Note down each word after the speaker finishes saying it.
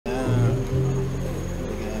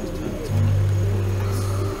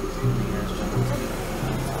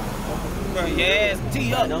Yes,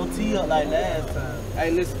 tee up. Don't tee up like last time.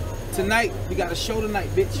 Hey, listen. Tonight, we got a show tonight,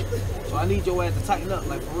 bitch. So I need your ass to tighten up,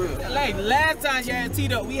 like, for real. Like, last time you had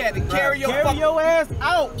teed up, we had to carry your ass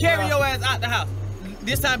out. Carry your ass out the house.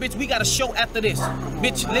 This time, bitch, we got a show after this.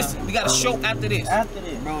 Bitch, listen, we got a show after this. After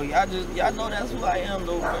this. Bro, y'all know that's who I am,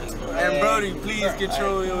 though, bro. And Brody, please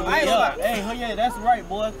control your liquor. Hey, yeah, that's right,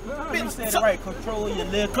 boy. You said it right, control your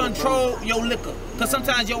liquor. Control your liquor. Cause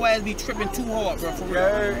sometimes your ass be tripping too hard, bro, for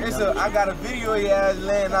real. I got a video of your ass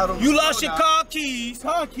laying out on the You lost your car keys.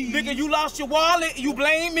 Nigga, you lost your wallet. You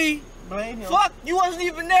blame me. Blame him. Fuck, you wasn't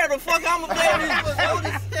even there. The fuck I'ma blame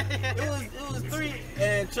this? It was 3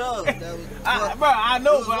 and Chubb. Bro, I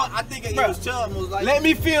know, bro. I think it was Chubb. Was like, let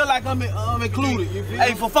me feel like I'm included.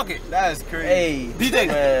 Hey, for fuck it. That's crazy. Hey,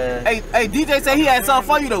 DJ. Hey, DJ said he had something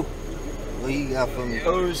for you though. What he got for me?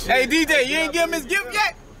 Oh shit. Hey, DJ, you ain't give him his gift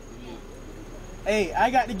yet? Hey, I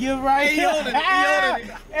got the gift right here. He holding it.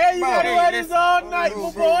 Hey, you gotta wear this all night,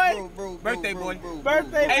 my boy. Birthday boy.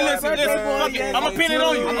 Birthday boy. Hey, listen. Fuck it. I'ma pin it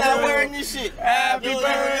on you. I'm not wearing this shit. Happy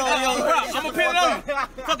birthday. I'ma pin it on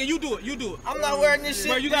you. Fuck it, you do it. I'm not wearing this shit.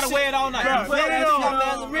 Bro, you gotta wear it all night. Bro,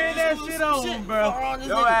 wear that shit on, bro.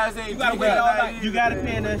 Your ass ain't. You gotta wear it all night. You gotta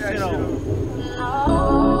pin that shit on.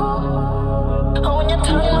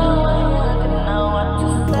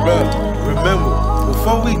 Bro, remember,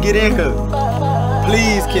 before we get in here,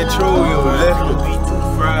 please control your liquor. Be too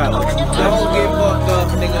fried. Don't get fucked up,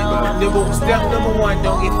 nigga. Step number 1,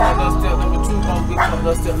 don't get fucked up. Step number 2, don't get fucked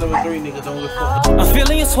up. Step number 3, nigga, don't get fucked up. I'm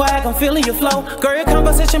feeling your swag, I'm feeling your flow. Girl, your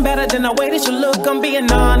composition better than the way that you look. I'm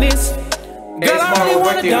being honest. Girl, I really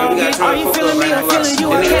wanna dog it. Are you feeling me? I'm feeling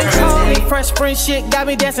you. I can't call me. Fresh Prince shit got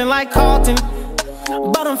me dancing like Carlton.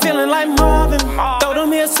 But I'm feeling like Marvin. Throw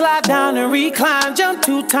them here, slide down and recline. Jump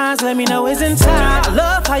 2 times, let me know it's in time. I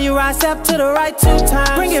love how you ride, step to the right 2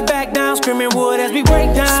 times. Bring it back down, screaming wood as we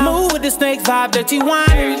break down. Smooth with the snake vibe, dirty wine.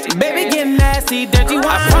 Baby, get nasty, dirty wine.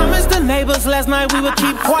 I promised the neighbors last night we would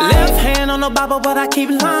keep quiet. Left hand on the Bible, but I keep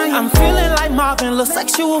lying. I'm feeling like Marvin, little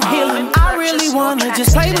sexual healing. I really wanna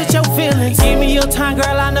just play with your feelings. Give me your time,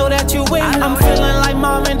 girl, I know that you win. I'm feeling like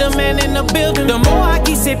Marvin, the man in the building. The more I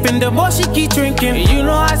keep sipping, the more she keep drinking. You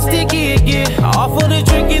know how sticky it get. I offer the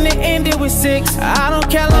drink and it ended with 6. I don't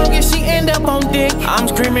care long as she end up on dick. I'm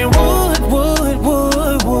screaming wood, wood,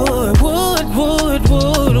 wood, wood, wood, wood,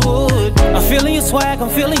 wood, wood. I'm feeling your swag, I'm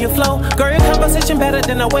feeling your flow. Girl, your composition better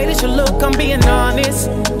than the way that you look. I'm being honest.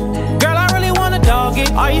 Girl, I really wanna dog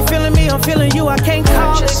it. Are you feeling me? I'm feeling you. I can't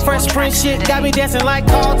call it. Fresh Prince shit got me dancing like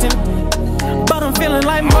Carlton. But I'm feeling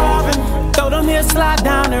like Marvin. Throw them here, slide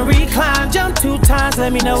down and recline. Jump 2 times,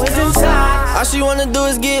 let me know it's inside. All she wanna do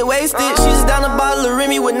is get wasted. She just down a bottle of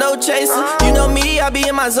Remy with no chaser. You know me, I be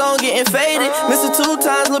in my zone getting faded. Missed it 2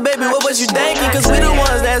 times, little baby, what was you thinking? Cause we the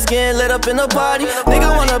ones that's getting lit up in the party.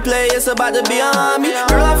 Nigga wanna play, it's about to be on me.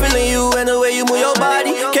 Girl, I'm feeling you and the way you move your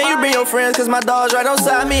body. Can you bring your friends, cause my dog's right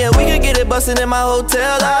outside me. And we can get it bustin' in my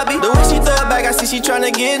hotel lobby. The way she throw it back, I see she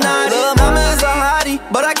tryna get naughty. Little mama is a hottie,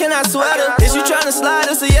 but I cannot sweat her. Is you tryna slide,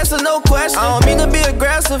 it's a yes or no question. I don't mean to be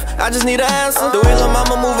aggressive, I just need an answer. The way little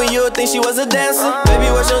mama moving, you would think she was a dancer.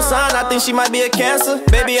 Baby, what's your sign? I think she might be a Cancer.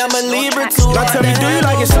 Baby, I'm a Libra too. Now tell me, do you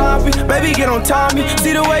like it sloppy? Baby, get on top me.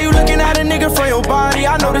 See the way you looking at a nigga from your body.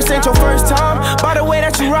 I know this ain't your first time. By the way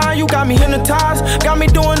that you ride, you got me hypnotized. Got me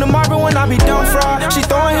doing the Marvin when I be done fried. She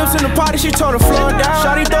throwing hips in the party, she tore the floor down.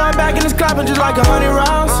 Shawty throwing back and it's clapping just like 100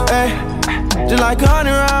 rounds. Ay, just like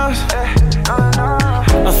 100 rounds.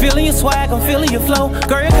 I'm feeling your swag, I'm feeling your flow.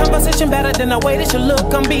 Girl, your composition better than the way that you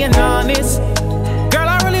look. I'm being honest. Girl,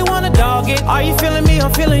 I really wanna dog it. Are you feeling me?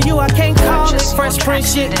 I'm feeling you. I can't call it. Fresh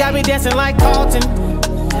Prince shit got me dancing like Carlton.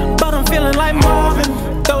 But I'm feeling like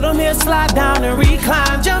Marvin. Throw them here, slide down and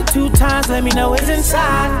recline. Jump 2 times, let me know it's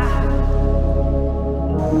inside.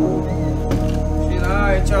 Shit,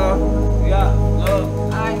 alright, y'all. We got love.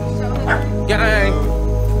 Alright, Gang.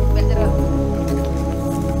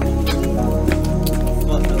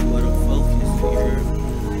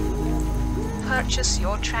 purchase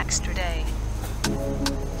your tracks today.